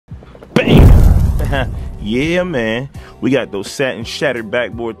Yeah, man. We got those satin shattered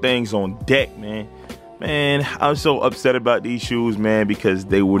backboard things on deck, man. Man, I'm so upset about these shoes, man, because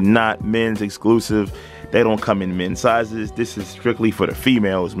they were not men's exclusive. They don't come in men's sizes. This is strictly for the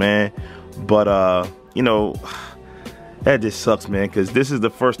females, man. But, you know, that just sucks, man, because this is the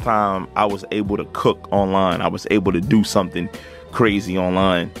first time I was able to cook online. I was able to do something crazy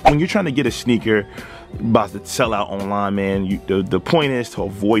online. When you're trying to get a sneaker about to sell out online, man, the point is to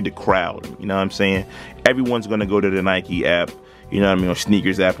avoid the crowd. You know what I'm saying? Everyone's gonna go to the Nike app, you know what I mean, or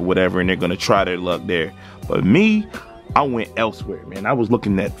sneakers app or whatever, and they're gonna try their luck there. But me, I went elsewhere, man. I was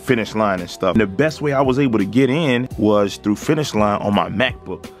looking at Finish Line and stuff. And the best way I was able to get in was through Finish Line on my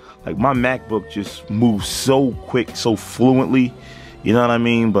MacBook. Like, my MacBook just moves so quick, so fluently, you know what I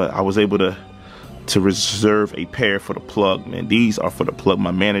mean? But I was able to reserve a pair for the plug, man. These are for the plug,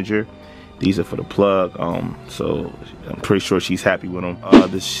 my manager. These are for the plug, so I'm pretty sure she's happy with them.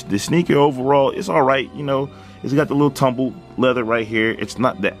 The sneaker overall, it's all right, you know. It's got the little tumbled leather right here. It's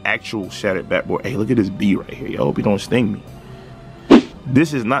not the actual shattered backboard. Hey, look at this B right here. I hope you don't sting me.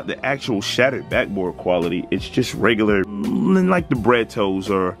 This is not the actual shattered backboard quality. It's just regular, like the bread toes,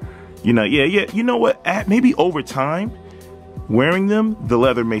 or, you know, yeah. You know what? Maybe over time, wearing them, the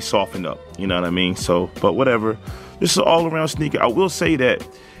leather may soften up. You know what I mean? So, but whatever. This is an all-around sneaker. I will say that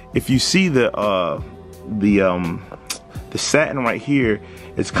if you see the satin right here,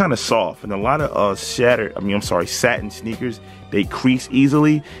 it's kind of soft, and a lot of satin sneakers, they crease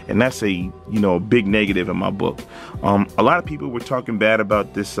easily, and that's a big negative in my book. A lot of people were talking bad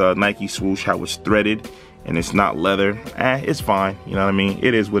about this Nike swoosh, how it's threaded and it's not leather. It's fine, you know what I mean?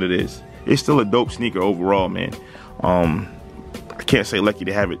 It is what it is. It's still a dope sneaker overall, man. I can't say lucky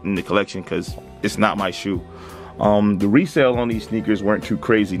to have it in the collection because it's not my shoe. The resale on these sneakers weren't too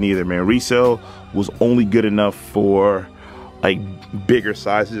crazy neither, man. Resale was only good enough for like bigger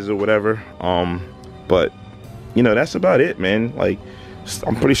sizes or whatever. But you know, that's about it, man. Like,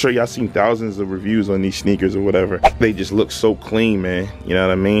 I'm pretty sure y'all seen thousands of reviews on these sneakers or whatever. They just look so clean, man. You know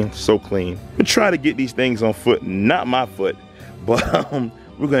what I mean? So clean. We try to get these things on foot, not my foot, but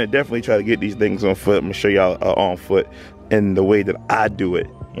we're gonna definitely try to get these things on foot. I'm gonna show y'all on foot in the way that I do it.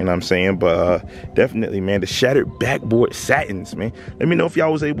 You know what I'm saying? But definitely, man, the shattered backboard satins, man. Let me know if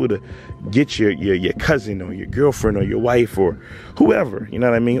y'all was able to get your cousin or your girlfriend or your wife or whoever, you know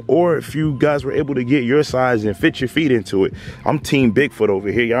what I mean? Or if you guys were able to get your size and fit your feet into it. I'm Team Bigfoot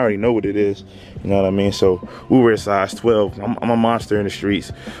over here. Y'all already know what it is. You know what I mean? So we wear size 12. I'm a monster in the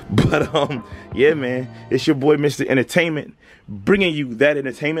streets. But yeah, man, it's your boy Mr. Entertainment, bringing you that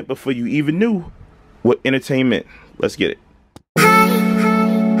entertainment before you even knew what entertainment. Let's get it.